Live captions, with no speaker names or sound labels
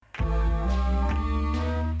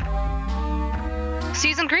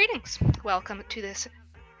Season greetings! Welcome to this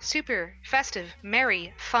super festive,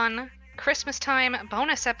 merry, fun, Christmas time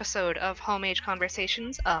bonus episode of Homage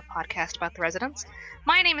Conversations, a podcast about the residents.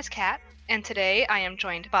 My name is Kat, and today I am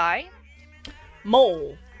joined by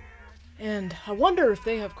Mole. And I wonder if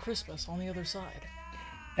they have Christmas on the other side.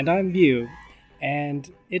 And I'm View,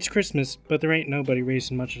 and it's Christmas, but there ain't nobody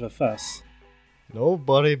raising much of a fuss.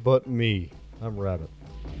 Nobody but me. I'm Rabbit.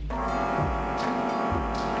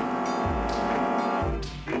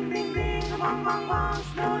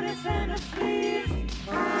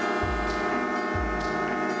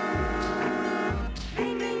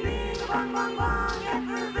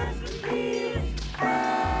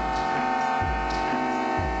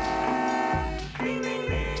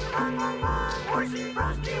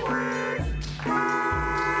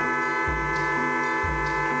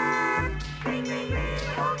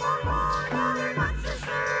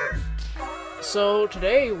 So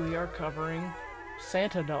today we are covering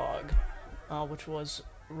Santa Dog, which was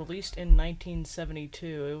released in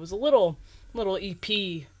 1972. It was a little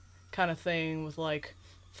EP kind of thing with like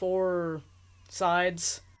 4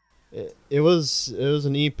 sides. It was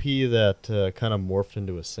an EP that kind of morphed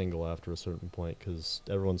into a single after a certain point because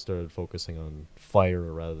everyone started focusing on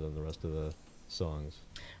Fire rather than the rest of the songs.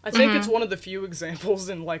 I think it's one of the few examples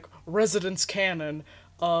in like Residence canon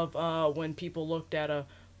of when people looked at a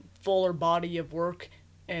fuller body of work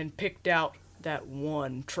and picked out that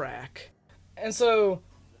one track. And so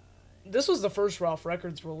this was the first Ralph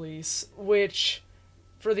Records release, which,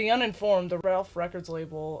 for the uninformed, the Ralph Records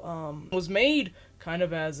label was made kind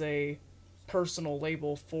of as a personal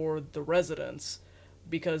label for the residents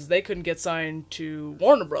because they couldn't get signed to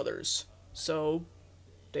Warner Brothers. So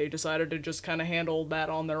they decided to just kind of handle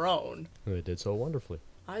that on their own. They did so wonderfully.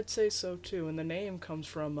 I'd say so too, and the name comes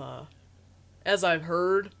from, as I've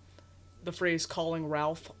heard, the phrase calling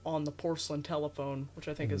Ralph on the porcelain telephone, which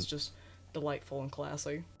I think is just delightful and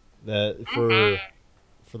classy. That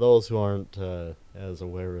for those who aren't as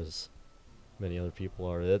aware as many other people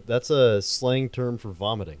are, that's a slang term for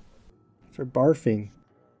vomiting. For barfing.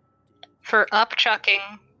 for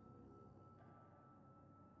upchucking.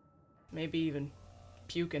 Maybe even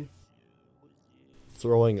puking.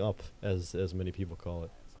 Throwing up, as many people call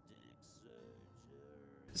it.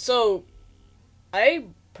 So, I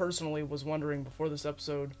personally was wondering before this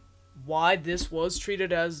episode why this was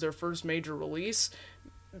treated as their first major release,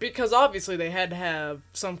 because obviously they had to have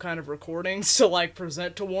some kind of recordings to like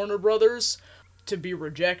present to Warner Brothers to be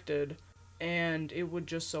rejected, and it would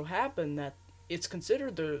just so happen that it's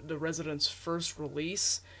considered the Residents' first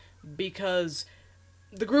release because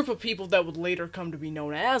the group of people that would later come to be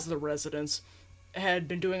known as the Residents had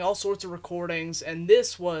been doing all sorts of recordings, and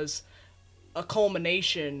this was a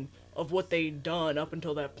culmination of what they'd done up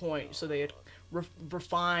until that point. So they had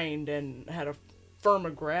refined and had a firmer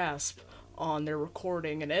grasp on their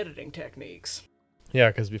recording and editing techniques. Yeah,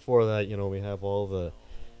 because before that, we have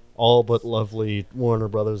all but lovely Warner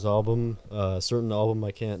Brothers album, a certain album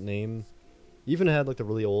I can't name. Even had like the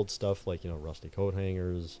really old stuff like, Rusty Coat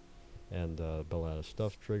Hangers and Ballad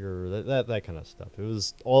Stuff Trigger, that kind of stuff. It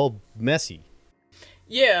was all messy.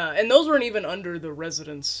 Yeah, and those weren't even under the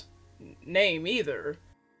Residents' name either.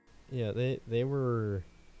 Yeah, they were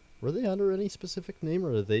they under any specific name,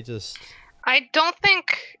 or did they just... I don't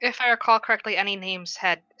think, if I recall correctly, any names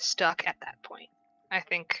had stuck at that point. I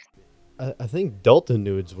think I think Delta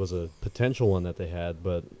Nudes was a potential one that they had,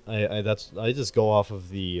 but I just go off of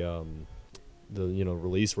the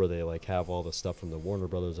release where they like have all the stuff from the Warner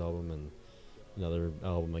Brothers album and another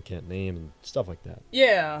album I can't name and stuff like that.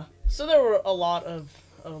 Yeah, so there were a lot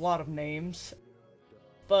of names,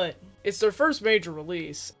 but it's their first major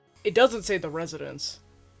release. It doesn't say the Residents,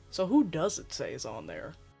 so who does it say is on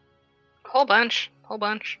there? whole bunch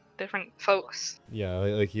different folks. Yeah,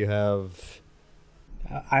 like you have...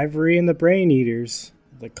 Ivory and the Brain Eaters,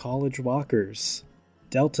 the College Walkers,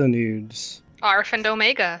 Delta Nudes. Arf and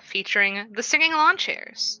Omega featuring the Singing Lawn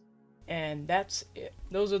Chairs. And that's it.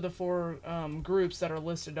 Those are the 4 groups that are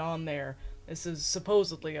listed on there. This is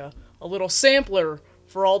supposedly a little sampler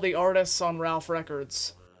for all the artists on Ralph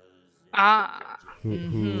Records.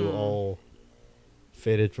 Who all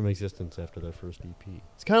faded from existence after their first EP.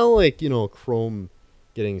 It's kind of like, Chrome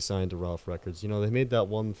getting signed to Ralph Records. They made that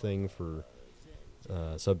one thing for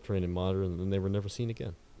Subterranean Modern, and then they were never seen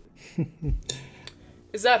again.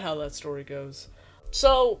 Is that how that story goes?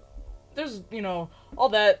 So, there's, all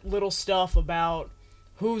that little stuff about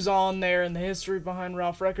who's on there and the history behind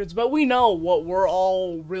Ralph Records, but we know what we're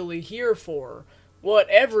all really here for. What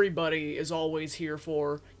everybody is always here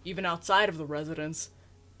for, even outside of the Residents.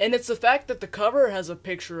 And it's the fact that the cover has a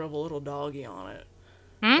picture of a little doggy on it.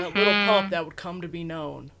 That little pup Mm-hmm. that would come to be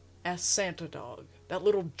known as Santa Dog. That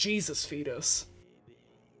little Jesus fetus.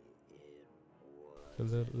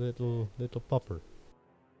 The little pupper.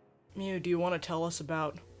 Mew, do you want to tell us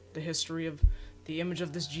about the history of the image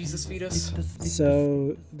of this Jesus fetus?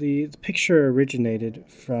 So the picture originated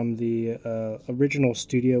from the original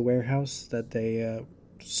studio warehouse that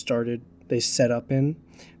they set up in,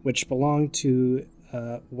 which belonged to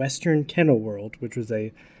Western Kennel World, which was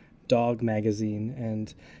a dog magazine,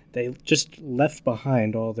 and they just left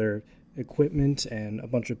behind all their equipment and a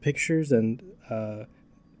bunch of pictures, and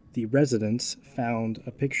the residents found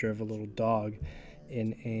a picture of a little dog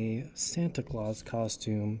in a Santa Claus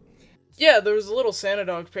costume. Yeah, there was a little Santa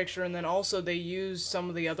Dog picture, and then also they used some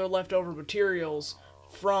of the other leftover materials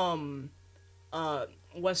from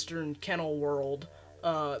Western Kennel World,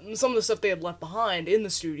 some of the stuff they had left behind in the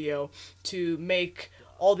studio to make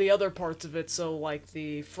all the other parts of it, so like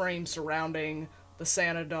the frame surrounding the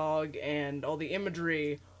Santa Dog and all the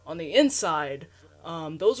imagery on the inside,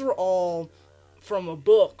 those were all from a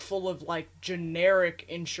book full of like generic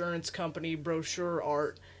insurance company brochure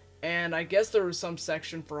art, and I guess there was some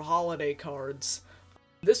section for holiday cards.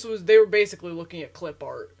 They were basically looking at clip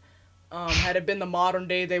art. Had it been the modern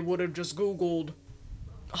day, they would have just Googled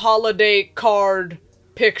holiday card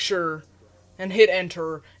picture and hit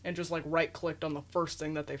enter and just like right clicked on the first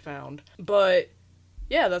thing that they found. But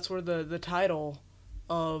yeah, that's where the title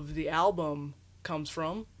of the album comes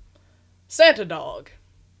from. Santa Dog.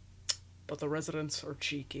 But the residents are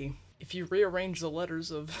cheeky. If you rearrange the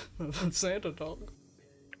letters of Santa Dog.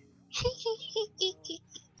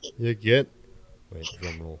 You get. Wait,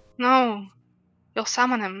 drum roll. No. You'll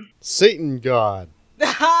summon him. Satan God.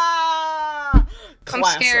 I'm I'm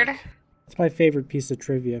scared. It's my favorite piece of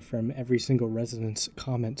trivia from every single resident's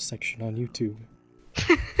comment section on YouTube.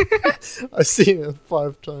 I've seen it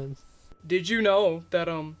 5 times. Did you know that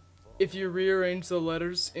if you rearrange the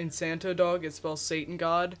letters in Santa Dog, it spells Satan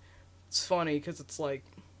God? It's funny because it's like,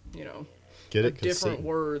 you know, Get like it? 'Cause different Satan.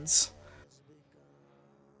 words.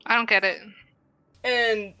 I don't get it.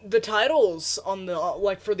 And the titles on the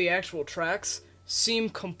like for the actual tracks seem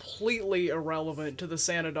completely irrelevant to the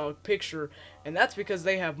Santa Dog picture, and that's because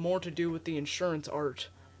they have more to do with the insurance art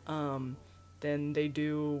than they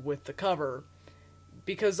do with the cover.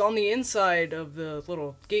 Because on the inside of the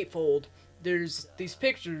little gatefold, there's these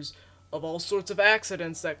pictures of all sorts of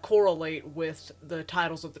accidents that correlate with the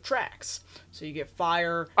titles of the tracks. So you get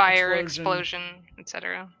fire, Explosion,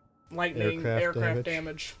 etc. lightning, Aircraft aircraft damage.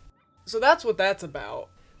 damage. So that's what that's about.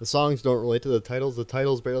 The songs don't relate to the titles. The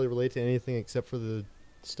titles barely relate to anything except for the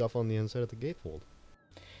stuff on the inside of the gatefold.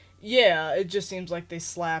 Yeah, it just seems like they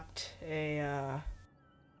slapped a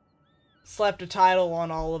title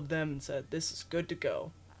on all of them and said, this is good to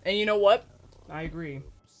go. And you know what? I agree.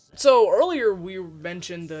 So earlier we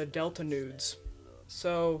mentioned the Delta nudes.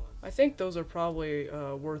 So I think those are probably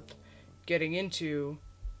worth getting into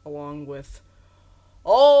along with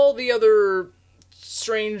all the other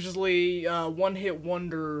strangely one-hit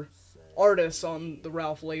wonder artists on the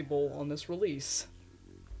Ralph label on this release.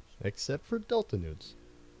 Except for Delta Nudes.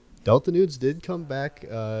 Delta Nudes did come back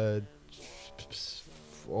almost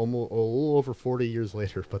a little over 40 years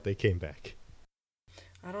later, but they came back.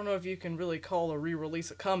 I don't know if you can really call a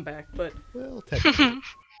re-release a comeback, but Well, technically.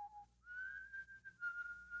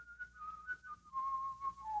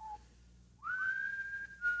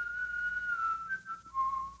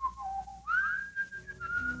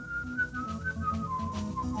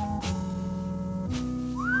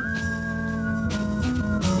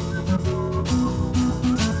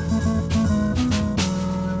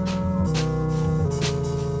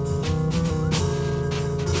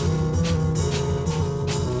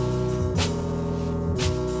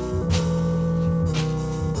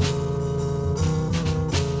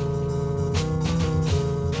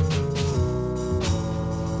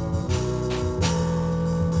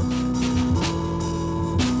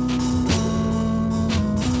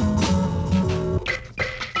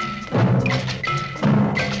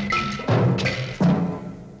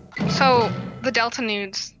 So, the Delta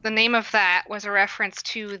Nudes, the name of that was a reference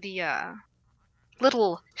to the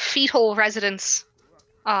little fetal residence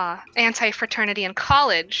anti-fraternity in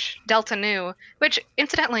college, Delta Nu, which,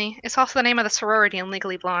 incidentally, is also the name of the sorority in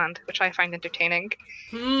Legally Blonde, which I find entertaining.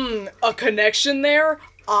 a connection there?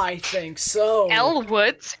 I think so. Elle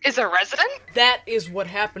Woods is a resident? That is what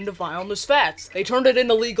happened to Violence Fats. They turned it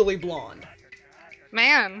into Legally Blonde.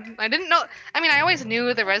 Man, I didn't know. I mean, I always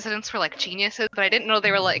knew the residents were like geniuses, but I didn't know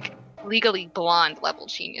they were like Legally Blonde level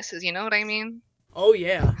geniuses, you know what I mean? Oh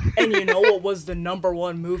yeah. And you know what was the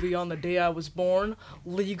 #1 movie on the day I was born?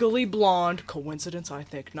 Legally Blonde. Coincidence? I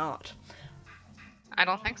think not. I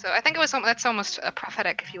don't think so. I think that's almost a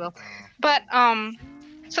prophetic, if you will. But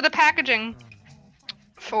so the packaging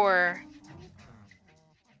for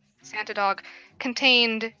Santa Dog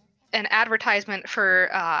contained an advertisement for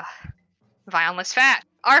Violinless Fat.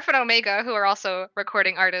 Arf and Omega, who are also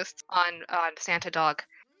recording artists on Santa Dog,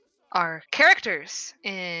 are characters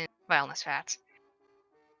in Violinless Fats.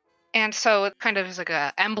 And so it kind of is like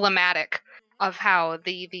a emblematic of how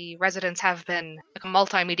the residents have been like a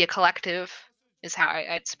multimedia collective is how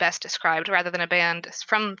it's best described rather than a band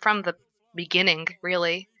from the beginning,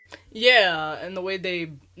 really. Yeah, and the way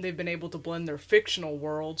they've been able to blend their fictional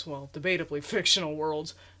worlds, well, debatably fictional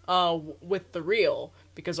worlds, with the real,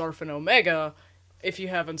 because Arf and Omega, if you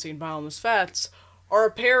haven't seen Boundless Fats, are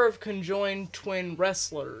a pair of conjoined twin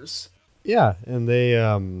wrestlers. Yeah, and they,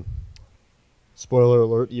 spoiler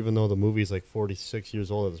alert, even though the movie's like 46 years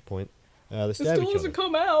old at this point, they It stab still each other. hasn't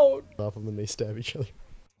come out. Off them and they stab each other.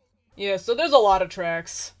 Yeah, so there's a lot of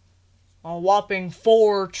tracks. A whopping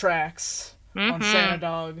 4 tracks on Santa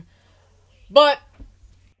Dog. But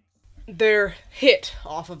their hit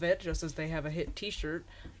off of it, just as they have a hit t-shirt,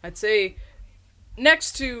 I'd say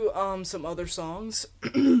next to some other songs,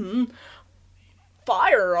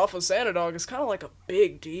 Fire off of Santa Dog is kind of like a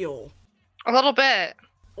big deal. A little bit.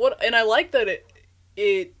 And I like that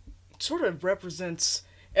it sort of represents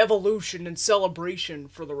evolution and celebration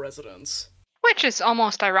for the residents. Which is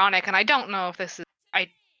almost ironic, and I don't know if this is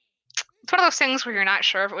it's one of those things where you're not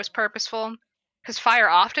sure if it was purposeful. Because fire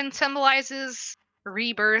often symbolizes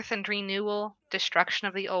rebirth and renewal, destruction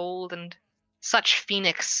of the old, and such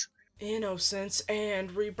phoenix. Innocence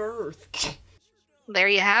and rebirth. There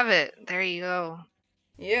you have it. There you go.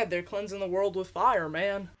 Yeah, they're cleansing the world with fire,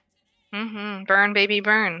 man. Burn, baby,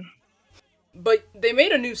 burn. But they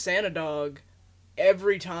made a new Santa Dog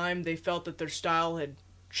every time they felt that their style had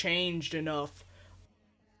changed enough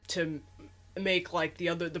to make like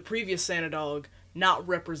the previous Santa Dog not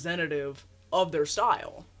representative of their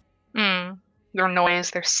style. Their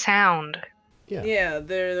noise, their sound. Yeah,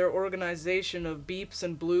 their organization of beeps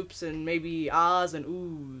and bloops and maybe ahs and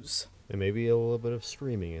oohs. And maybe a little bit of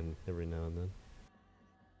screaming in every now and then.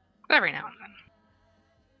 Every now and then.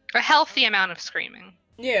 A healthy amount of screaming.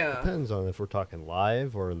 Yeah. Depends on if we're talking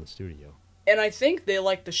live or in the studio. And I think they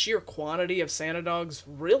like the sheer quantity of Santa Dogs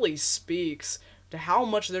really speaks to how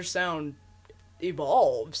much their sound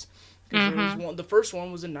evolves. Because the first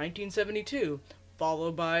one was in 1972,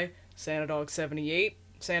 followed by Santa Dog 78,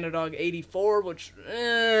 Santa Dog 84, which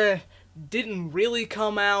didn't really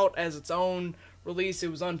come out as its own release.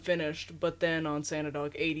 It was unfinished, but then on Santa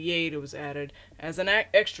Dog 88 it was added as an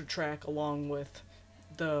extra track along with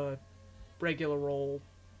the regular old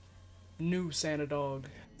new Santa Dog.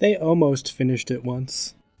 They almost finished it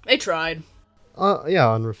once. They tried. Yeah,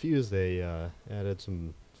 on Refuse they added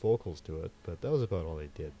some vocals to it, but that was about all they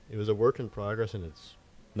did. It was a work in progress and it's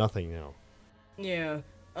nothing now. Yeah.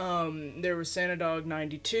 There was Santa Dog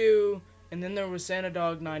 92, and then there was Santa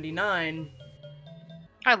Dog 99.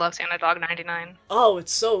 I love Santa Dog 99. Oh,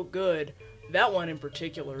 it's so good. That one in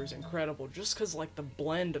particular is incredible, just because, like, the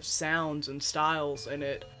blend of sounds and styles in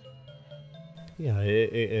it. Yeah,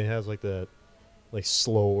 it has like that, like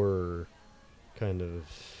slower kind of...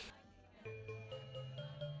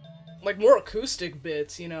 Like, more acoustic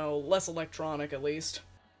bits, less electronic at least.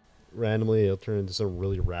 Randomly it'll turn into some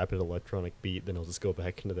really rapid electronic beat, then it'll just go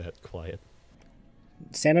back into that quiet.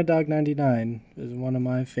 Santa Dog 99 is one of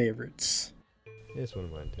my favorites. It's one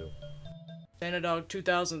of mine too. Santa Dog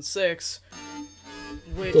 2006,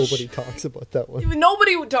 which... Nobody talks about that one.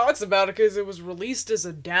 Nobody talks about it because it was released as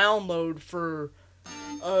a download for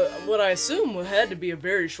what I assume had to be a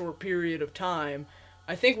very short period of time.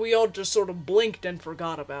 I think we all just sort of blinked and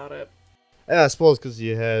forgot about it. Yeah, I suppose because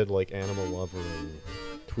you had like Animal Lover and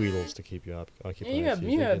Tweedles to keep you occupied. Yeah, so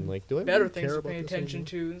you're thinking, like, do I better really things care to about pay this attention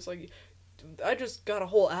anymore? to. It's like, I just got a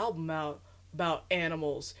whole album out about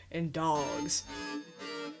animals and dogs.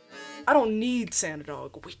 I don't need Santa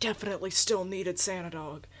Dog. We definitely still needed Santa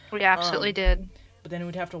Dog. We absolutely did. But then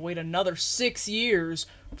we'd have to wait another 6 years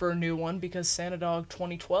for a new one because Santa Dog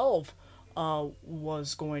 2012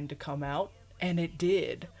 was going to come out, and it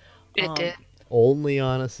did. It did. Only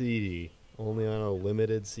on a CD. Only on a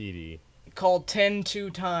limited CD. Called 10 2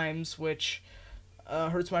 times, which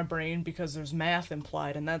hurts my brain because there's math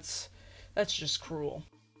implied, and that's just cruel.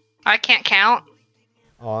 I can't count.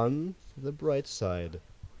 On the bright side,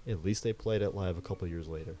 at least they played it live a couple years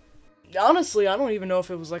later. Honestly, I don't even know if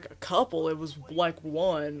it was like a couple. It was like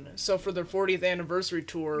one. So for their 40th anniversary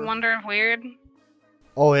tour... Wonder if Weird.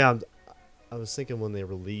 Oh yeah, I was thinking when they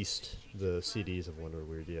released the CDs of Wonder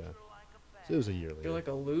Weird, yeah. So it was a year later. You're like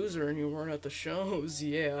a loser and you weren't at the shows,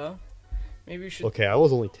 yeah. Maybe you should. Okay, I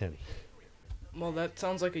was only 10. Well, that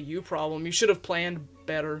sounds like a you problem. You should have planned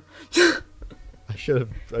better. I should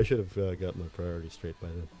have got my priorities straight by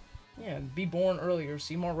then. Yeah, be born earlier,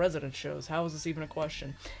 see more resident shows. How is this even a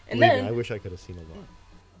question? And Believe then me, I wish I could have seen a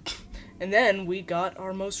lot. And then we got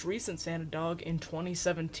our most recent Santa Dog in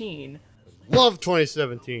 2017. Love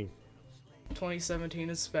 2017. 2017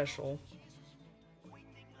 is special.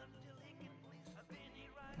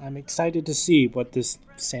 I'm excited to see what this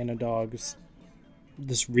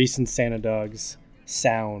recent Santa Dogs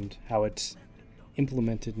sound, how it's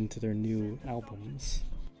implemented into their new albums.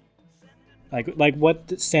 Like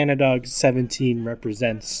what Santa Dog 17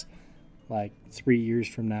 represents, like 3 years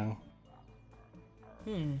from now.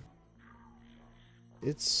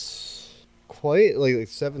 It's quite like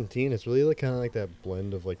 17. It's really like kind of like that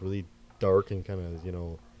blend of like really dark and kind of, you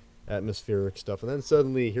know, atmospheric stuff, and then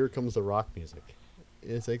suddenly here comes the rock music.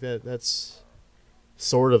 It's like that's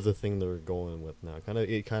sort of the thing they're going with now.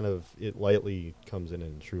 It lightly comes in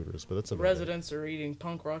Intruders, but that's The about residents are eating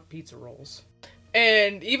punk rock pizza rolls.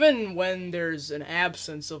 And even when there's an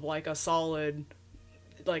absence of like a solid,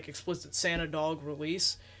 like explicit Santa Dog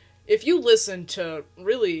release, if you listen to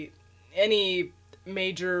really any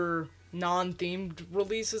major non-themed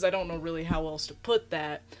releases, I don't know really how else to put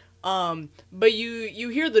that, but you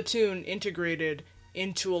hear the tune integrated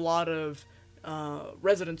into a lot of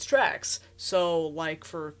Residents tracks. So like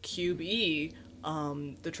for Cube E,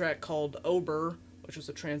 the track called Ober, which was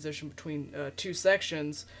a transition between two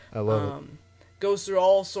sections, I love it. goes through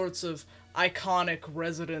all sorts of iconic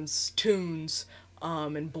Residents tunes,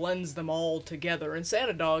 and blends them all together, and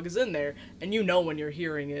Santa Dog is in there, and you know when you're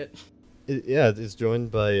hearing it. It's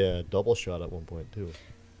joined by Double Shot at one point too.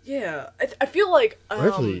 Yeah, I feel like Or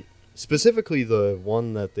actually, specifically the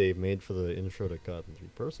one that they made for the intro to God in Three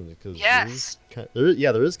Persons, because Yes.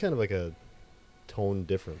 there is kind of like a tone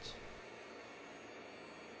difference.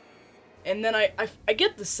 and then I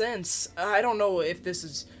get the sense, I don't know if this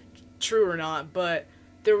is true or not, but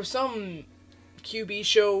there was some QB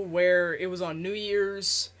show where it was on New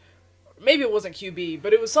Year's. Maybe it wasn't QB,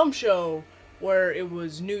 but it was some show where it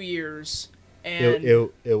was New Year's, and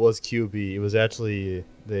It was QB. It was actually,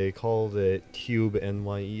 they called it Cube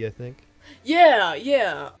NYE, I think.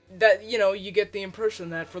 yeah, that, you know, you get the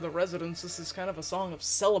impression that for the Residents this is kind of a song of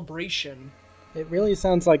celebration. It really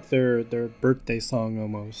sounds like their birthday song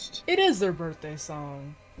almost. It is their birthday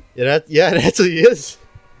song. It actually is.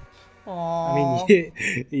 Aww. I mean,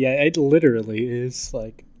 yeah, it literally is.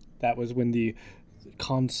 Like, that was when the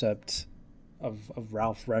concept of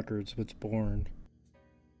Ralph Records was born.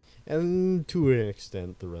 And to an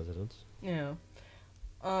extent, the Residents. Yeah.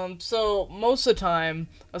 So most of the time,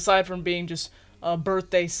 aside from being just a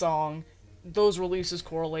birthday song, those releases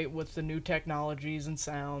correlate with the new technologies and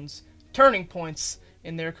sounds, turning points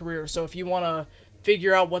in their career. So if you want to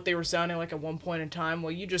figure out what they were sounding like at one point in time,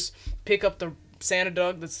 well, you just pick up the Santa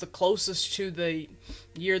Dog that's the closest to the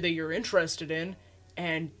year that you're interested in,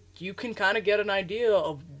 and you can kind of get an idea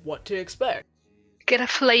of what to expect. Get a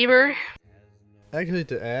flavor. Actually,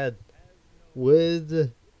 to add,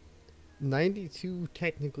 would 92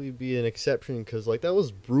 technically be an exception? Because, like, that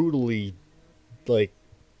was brutally, like,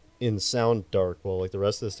 in sound dark, while, like, the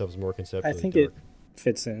rest of the stuff is more conceptually I think dark. it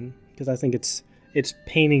fits in because I think it's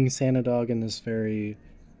painting Santa Dog in this very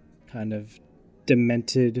kind of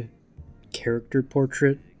demented character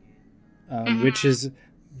portrait, which is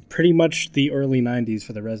pretty much the early 90s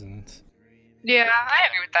for the Residents. Yeah, I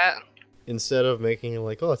agree with that. Instead of making it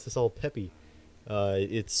like, oh, it's just all peppy,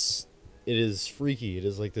 it is freaky. It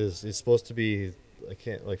is like this. It's supposed to be, I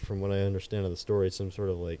can't, like, from what I understand of the story, it's some sort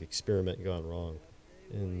of like experiment gone wrong,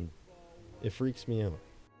 and it freaks me out.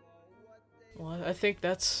 Well, I think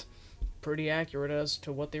that's pretty accurate as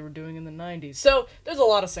to what they were doing in the 90s. So there's a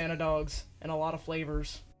lot of Santa Dogs and a lot of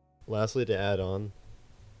flavors. Lastly, to add on,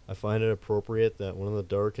 I find it appropriate that one of the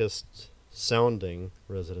darkest sounding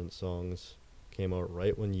Resident songs came out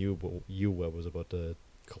right when U-Web was about to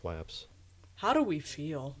collapse. How do we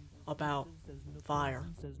feel about fire?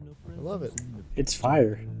 I love it. It's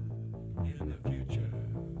fire.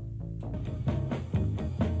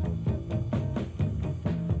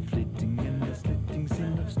 Flitting in the slitting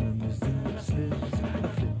sin of snowness in of slivs.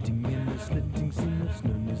 Flitting in the slitting sin of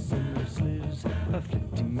snowness in of slivs.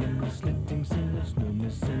 Flitting in the slitting sin of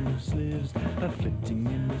snowness in of slivs. Flitting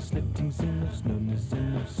in the slitting sin of snowness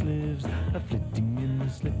in of slivs. Flitting in the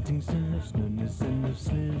slitting sin of snowness in of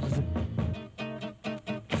slivs.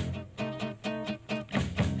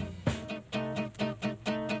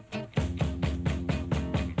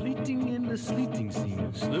 Fleeting in the sleeting scene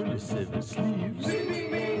of slowness ever sleeves.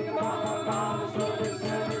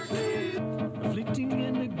 Fleeting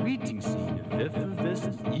in the greeting scene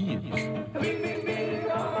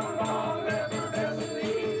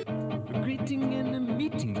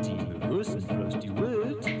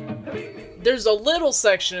there's a little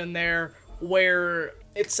section in there where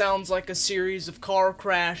it sounds like a series of car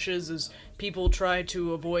crashes as people try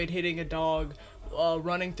to avoid hitting a dog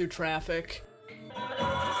running through traffic.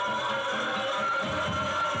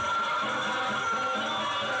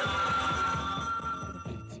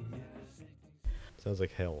 Sounds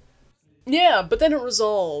like hell. Yeah, but then it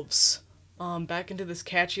resolves back into this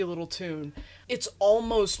catchy little tune. It's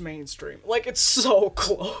almost mainstream. Like, it's so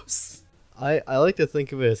close. I like to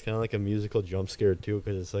think of it as kind of like a musical jump scare too,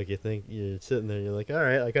 because it's like you think you're sitting there and you're like, all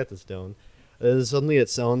right, I got this down. And then suddenly it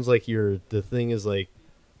sounds like the thing is like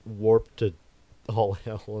warped to all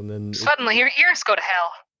hell, and then Suddenly, your ears go to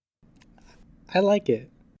hell. I like it.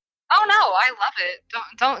 Oh no, I love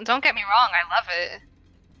it. Don't get me wrong, I love it.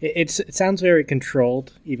 It sounds very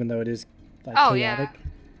controlled, even though it is like Oh, chaotic. yeah.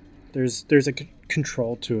 There's a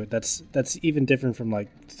control to it that's even different from like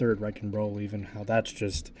Third Reich and Roll, even how that's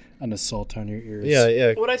just an assault on your ears.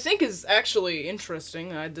 yeah. What I think is actually interesting,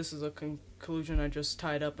 this is a conclusion I just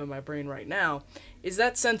tied up in my brain right now, is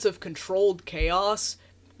that sense of controlled chaos.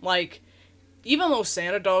 Like, even though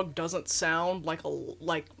Santa Dog doesn't sound like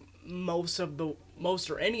most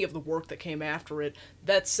or any of the work that came after it,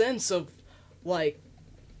 that sense of like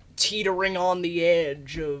teetering on the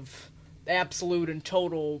edge of absolute and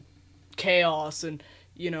total chaos and,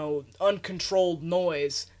 uncontrolled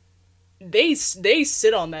noise, they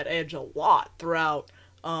sit on that edge a lot throughout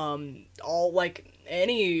all, like,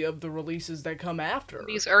 any of the releases that come after.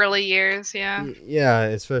 These early years, yeah. Yeah,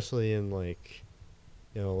 especially in like,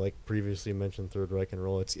 like previously mentioned Third Reich and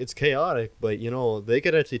Roll. It's chaotic, but they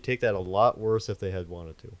could actually take that a lot worse if they had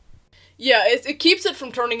wanted to. Yeah, it keeps it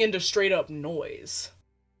from turning into straight up noise.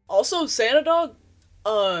 Also, Santa Dog,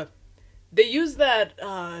 they use that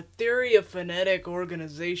theory of phonetic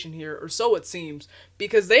organization here, or so it seems,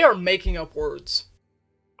 because they are making up words.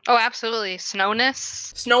 Oh, absolutely.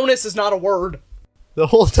 Snowness. Snowness is not a word. The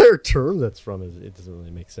whole entire term that's from it doesn't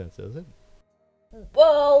really make sense, does it?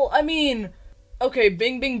 Well, I mean, okay,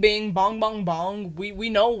 bing bing bing, bong bong bong, we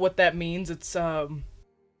know what that means. It's,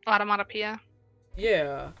 Automatopoeia.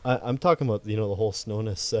 yeah. I'm talking about, the whole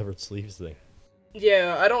snowness severed sleeves thing.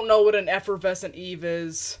 Yeah, I don't know what an effervescent Eve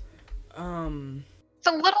is. It's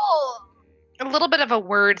a little bit of a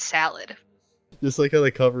word salad. Just like how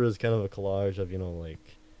the cover is kind of a collage of,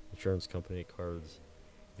 like insurance company cards.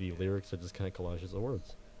 The lyrics are just kind of collages of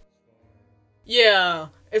words. Yeah,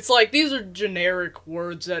 it's like these are generic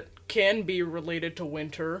words that can be related to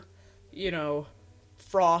winter.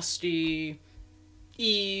 Frosty,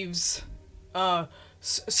 eaves,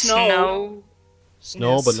 snow.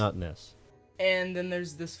 Snow, Yes. but not Ness. And then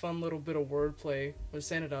there's this fun little bit of wordplay where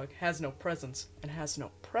Santa Dog has no presence and has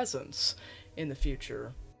no presence in the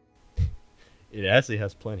future. It actually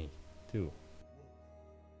has plenty, too.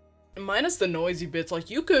 Minus the noisy bits,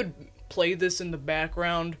 like you could play this in the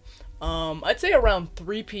background, I'd say around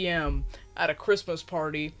 3 p.m. at a Christmas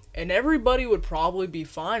party, and everybody would probably be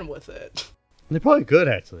fine with it. They probably could,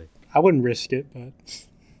 actually. I wouldn't risk it, but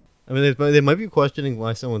I mean, they might be questioning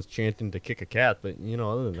why someone's chanting to kick a cat, but,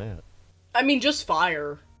 other than that. I mean, just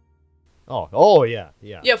fire. Oh, yeah.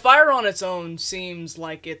 Yeah, fire on its own seems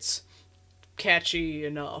like it's catchy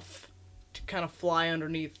enough to kind of fly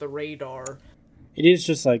underneath the radar. it is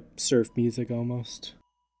just like surf music almost.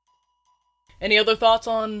 Any other thoughts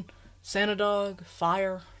on Santa Dog,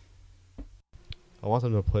 Fire? I want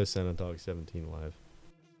them to play Santa Dog 17 live.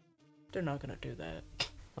 They're not gonna do that.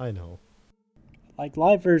 I know. Like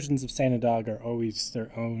live versions of Santa Dog are always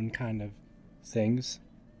their own kind of things.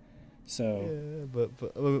 So Yeah,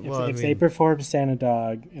 but well, if they perform Santa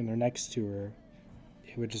Dog in their next tour,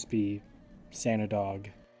 it would just be Santa Dog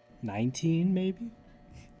 19 maybe.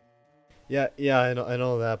 Yeah, I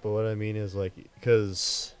know that, but what I mean is like,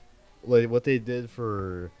 because like what they did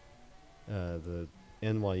for the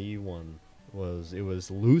NYE one was it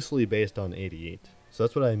was loosely based on '88, so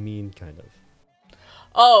that's what I mean, kind of.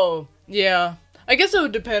 Oh, yeah. I guess it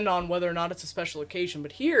would depend on whether or not it's a special occasion,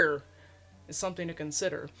 but here is something to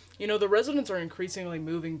consider. The residents are increasingly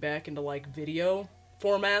moving back into, like, video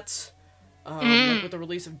formats, like with the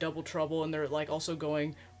release of Double Trouble, and they're, like, also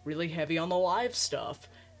going really heavy on the live stuff.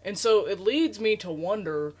 And so it leads me to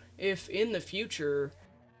wonder if, in the future,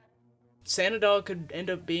 Santa Dog could end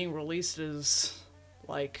up being released as,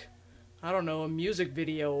 like, I don't know, a music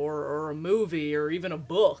video or a movie or even a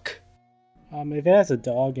book. If it has a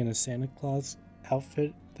dog in a Santa Claus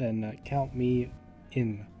outfit, then count me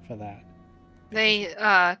in for that. They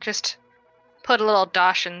just put a little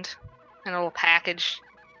Dachshund in a little package.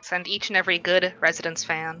 Send each and every good Residence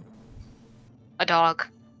fan a dog.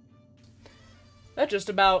 That just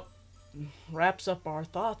about wraps up our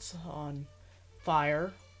thoughts on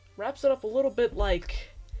Fire wraps it up a little bit like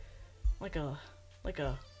a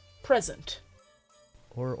present.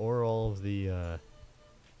 Or all of the,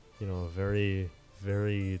 very,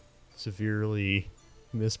 very severely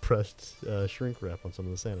mispressed shrink wrap on some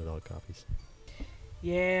of the Santa Dog copies.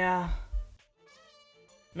 Yeah.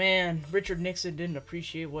 Man, Richard Nixon didn't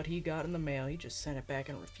appreciate what he got in the mail. He just sent it back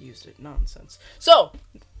and refused it. Nonsense. So,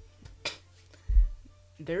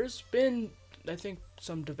 there's been, I think,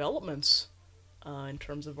 some developments in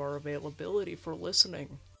terms of our availability for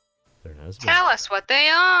listening. There has been. Tell us what they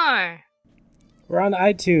are. We're on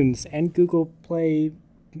iTunes and Google Play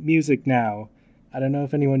Music now. I don't know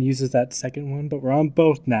if anyone uses that second one, but we're on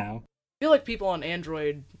both now. I feel like people on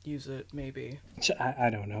Android use it, maybe. I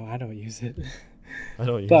don't know. I don't use it. I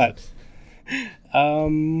don't use But,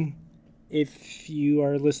 it. if you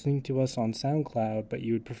are listening to us on SoundCloud, but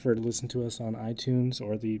you would prefer to listen to us on iTunes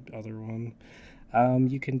or the other one,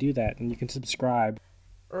 you can do that, and you can subscribe.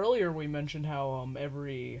 Earlier we mentioned how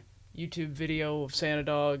every YouTube video of Santa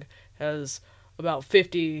Dog has about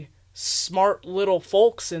 50 smart little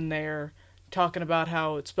folks in there talking about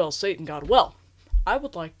how it spells Satan God. Well, I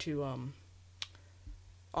would like to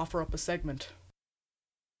offer up a segment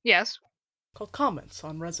Yes. called Comments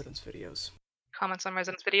on Residence Videos. Comments on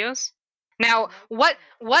Residence videos. Now, what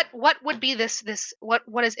would be this what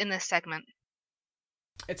is in this segment?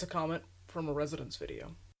 It's a comment from a Residence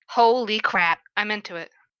video. Holy crap, I'm into it.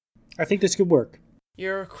 I think this could work.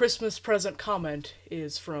 Your Christmas present comment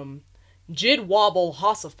is from Jid Wobble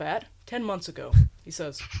Hossafat 10 months ago. He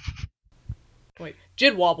says,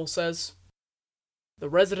 Jid Wobble says, "The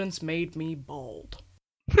residents made me bald."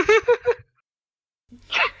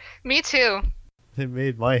 Me too. They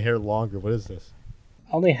made my hair longer. What is this?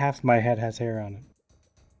 Only half my head has hair on it.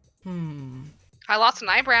 I lost an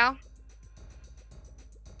eyebrow.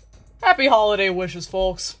 Happy holiday wishes,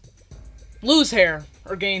 folks. Lose hair,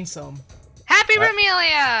 or gain some. Happy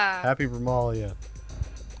Romelia! Happy Romalia.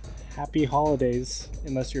 Happy holidays.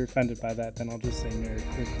 Unless you're offended by that, then I'll just say Merry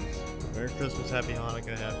Christmas. Merry Christmas, Happy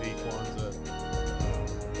Hanukkah, Happy Kwanzaa.